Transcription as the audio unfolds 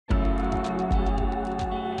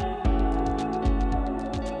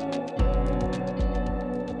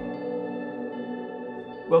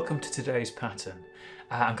Welcome to today's pattern.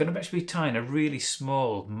 I'm going to actually be tying a really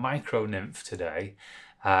small micro nymph today.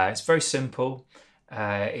 It's very simple.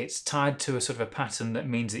 It's tied to a sort of a pattern that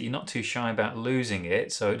means that you're not too shy about losing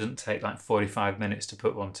it, so it doesn't take like 45 minutes to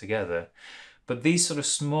put one together. But these sort of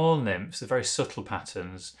small nymphs, the very subtle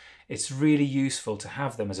patterns, it's really useful to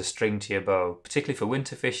have them as a string to your bow, particularly for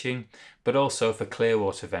winter fishing, but also for clear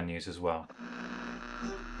water venues as well.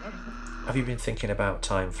 Have you been thinking about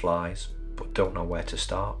tying flies but don't know where to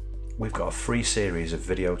start? We've got a free series of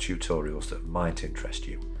video tutorials that might interest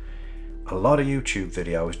you. A lot of YouTube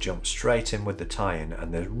videos jump straight in with the tying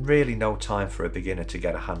and there's really no time for a beginner to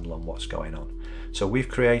get a handle on what's going on. So we've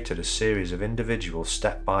created a series of individual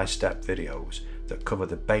step-by-step videos that cover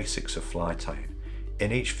the basics of fly tying.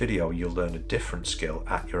 In each video you'll learn a different skill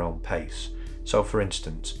at your own pace. So for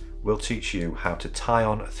instance, we'll teach you how to tie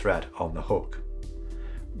on a thread on the hook.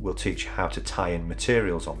 We'll teach you how to tie in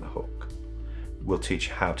materials on the hook. We'll teach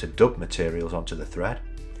you how to dub materials onto the thread.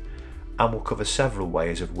 And we'll cover several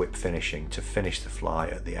ways of whip finishing to finish the fly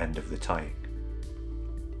at the end of the tying.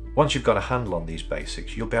 Once you've got a handle on these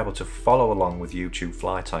basics, you'll be able to follow along with YouTube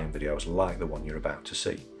fly tying videos like the one you're about to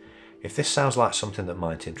see. If this sounds like something that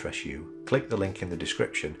might interest you, click the link in the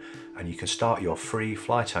description and you can start your free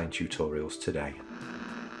fly tying tutorials today.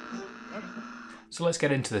 So let's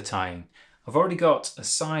get into the tying. I've already got a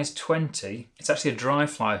size 20. It's actually a dry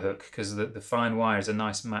fly hook because the fine wire is a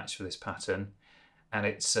nice match for this pattern. And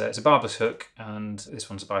it's a barbless hook, and this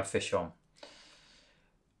one's by Fish On.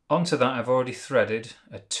 Onto that I've already threaded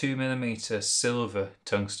a 2mm silver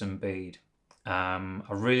tungsten bead. I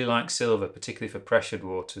really like silver, particularly for pressured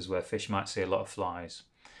waters where fish might see a lot of flies.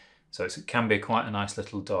 So it can be quite a nice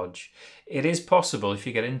little dodge. It is possible, if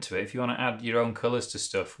you get into it, if you want to add your own colours to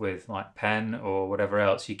stuff with like pen or whatever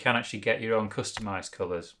else, you can actually get your own customised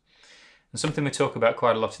colours. And something we talk about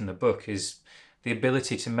quite a lot in the book is the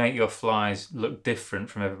ability to make your flies look different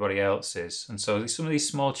from everybody else's. And so some of these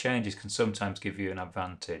small changes can sometimes give you an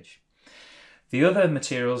advantage. The other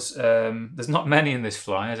materials, there's not many in this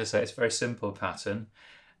fly. As I say, it's a very simple pattern.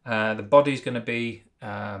 The body's going to be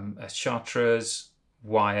a chartreuse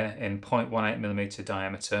wire in 0.18mm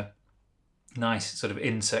diameter. Nice sort of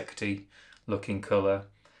insecty looking colour.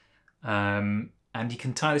 And you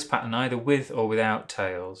can tie this pattern either with or without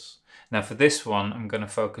tails. Now for this one I'm going to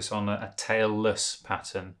focus on a tailless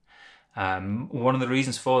pattern. One of the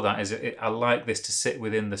reasons for that is I like this to sit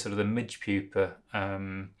within the sort of the midge pupa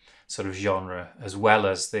sort of genre, as well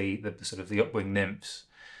as the sort of the upwing nymphs.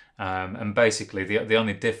 And basically the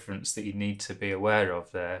only difference that you need to be aware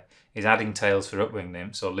of there is adding tails for upwing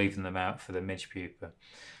nymphs or leaving them out for the midge pupa.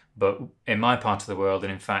 But in my part of the world,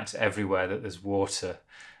 and in fact everywhere that there's water,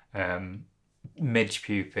 midge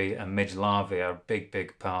pupae and midge larvae are a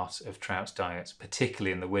big part of trout's diets,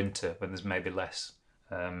 particularly in the winter when there's maybe less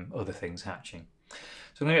other things hatching.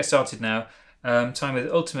 So I'm going to get started now. Tying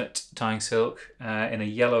with Ultimate Tying Silk in a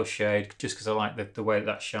yellow shade, just because I like the way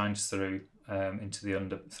that shines through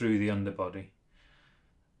through the underbody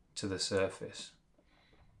to the surface,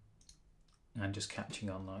 and just catching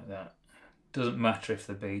on like that. Doesn't matter if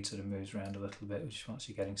the bead sort of moves around a little bit, just once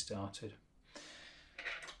you're getting started.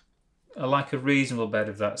 I like a reasonable bed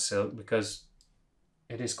of that silk because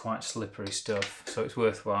it is quite slippery stuff, so it's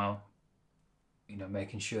worthwhile, you know,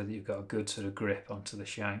 making sure that you've got a good sort of grip onto the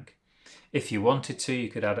shank. If you wanted to, you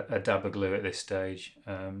could add a dab of glue at this stage,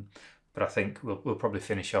 but I think we'll probably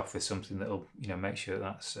finish off with something that'll, you know, make sure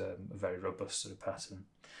that's a very robust sort of pattern.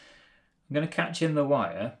 I'm going to catch in the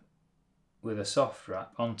wire with a soft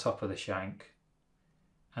wrap on top of the shank,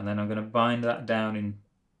 and then I'm going to bind that down in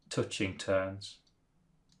touching turns.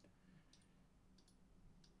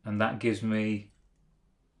 And that gives me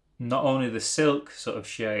not only the silk sort of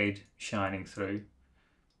shade shining through,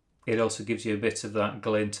 it also gives you a bit of that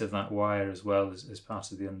glint of that wire as well as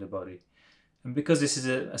part of the underbody. And because this is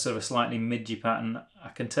a sort of a slightly midgy pattern, I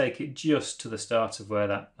can take it just to the start of where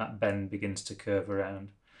that bend begins to curve around.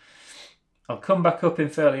 I'll come back up in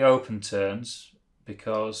fairly open turns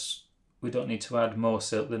because we don't need to add more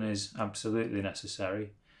silk than is absolutely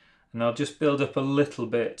necessary. And I'll just build up a little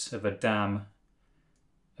bit of a dam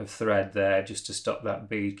of thread there just to stop that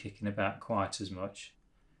bead kicking about quite as much.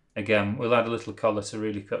 Again, we'll add a little collar to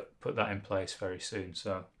really put that in place very soon,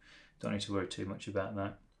 so don't need to worry too much about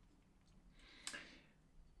that.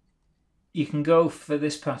 You can go for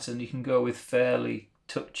this pattern, you can go with fairly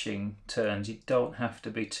touching turns. You don't have to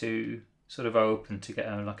be too sort of open to get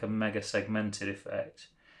like a mega segmented effect.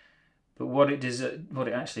 But what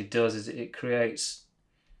it actually does is it creates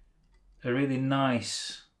a really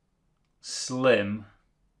nice, slim,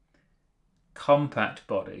 compact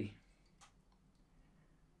body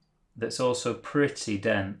that's also pretty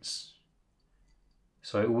dense.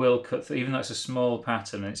 So it will cut through, even though it's a small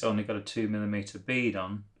pattern and it's only got a 2mm bead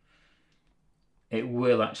on, it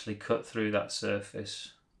will actually cut through that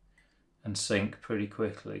surface and sink pretty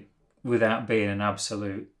quickly without being an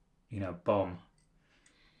absolute, bomb.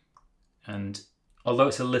 And although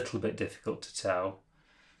it's a little bit difficult to tell,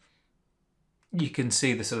 you can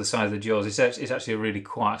see the sort of size of the jaws. It's actually a really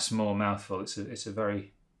quite a small mouthful. It's a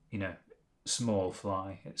very, small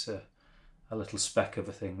fly. It's a little speck of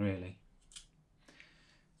a thing, really.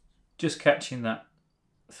 Just catching that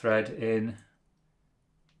thread in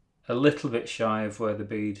a little bit shy of where the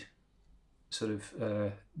bead sort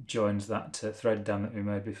of joins that thread dam that we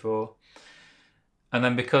made before. And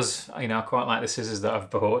then because I quite like the scissors that I've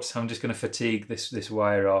bought, I'm just going to fatigue this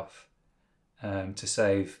wire off to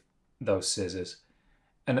save those scissors.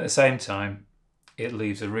 And at the same time, it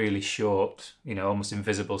leaves a really short, almost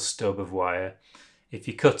invisible stub of wire. If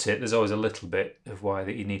you cut it, there's always a little bit of wire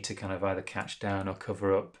that you need to kind of either catch down or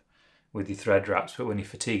cover up with your thread wraps, but when you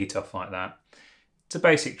fatigue it off like that, it's a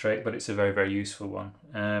basic trick, but it's a very, very useful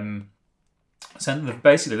one. So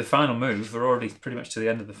basically the final move, we're already pretty much to the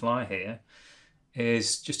end of the fly here,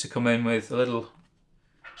 is just to come in with a little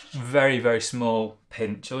very, very small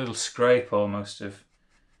pinch, a little scrape almost of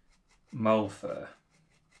mole fur.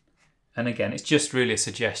 And again, it's just really a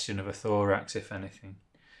suggestion of a thorax, if anything.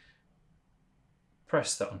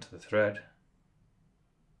 Press that onto the thread.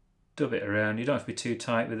 Dub it around. You don't have to be too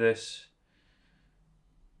tight with this.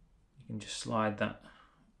 You can just slide that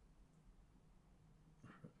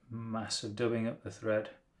mass of dubbing up the thread.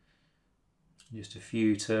 Just a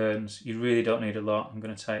few turns. You really don't need a lot. I'm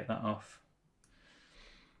going to take that off.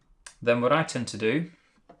 Then what I tend to do,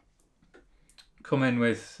 come in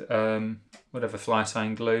with whatever fly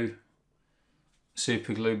tying glue,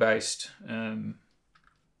 super glue based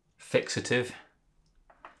fixative,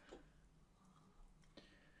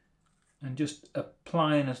 and just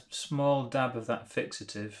applying a small dab of that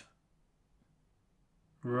fixative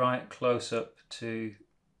right close up to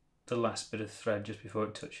the last bit of thread just before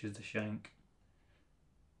it touches the shank.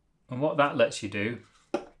 And what that lets you do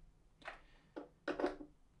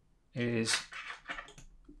is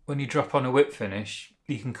when you drop on a whip finish,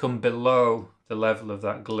 you can come below the level of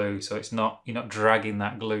that glue, so you're not dragging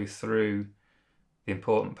that glue through the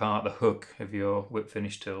important part, the hook of your whip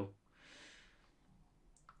finish tool.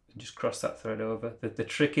 And just cross that thread over. The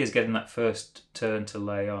trick is getting that first turn to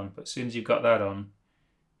lay on, but as soon as you've got that on,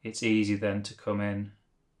 it's easy then to come in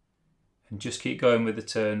and just keep going with the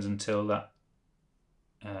turns until that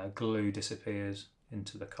glue disappears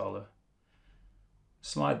into the collar.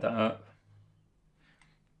 Slide that up.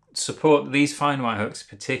 Support these fine wire hooks,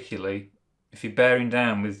 particularly if you're bearing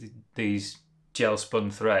down with these gel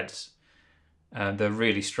spun threads. They're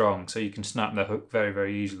really strong, so you can snap the hook very,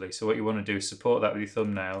 very easily. So what you want to do is support that with your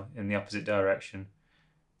thumbnail in the opposite direction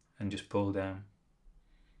and just pull down.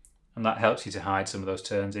 And that helps you to hide some of those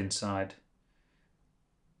turns inside,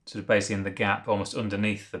 sort of basically in the gap almost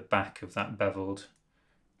underneath the back of that beveled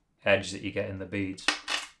edge that you get in the beads.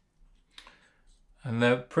 And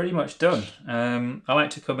they're pretty much done. I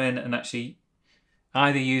like to come in and actually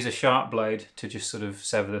either use a sharp blade to just sort of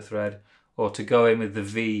sever the thread, or to go in with the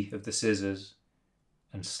V of the scissors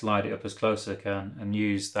and slide it up as close as I can and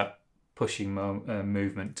use that pushing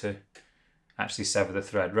movement to actually sever the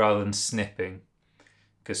thread rather than snipping,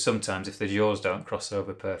 because sometimes if the jaws don't cross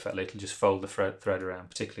over perfectly, it'll just fold the thread around,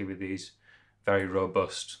 particularly with these very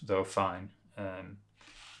robust, though fine,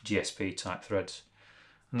 GSP type threads.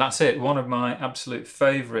 And that's it, one of my absolute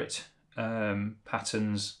favourite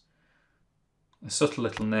patterns. A subtle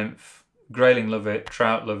little nymph. Grayling love it,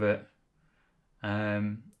 trout love it.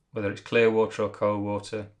 Whether it's clear water or cold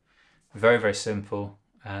water. Very, very simple,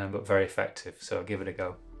 but very effective, so give it a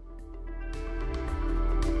go.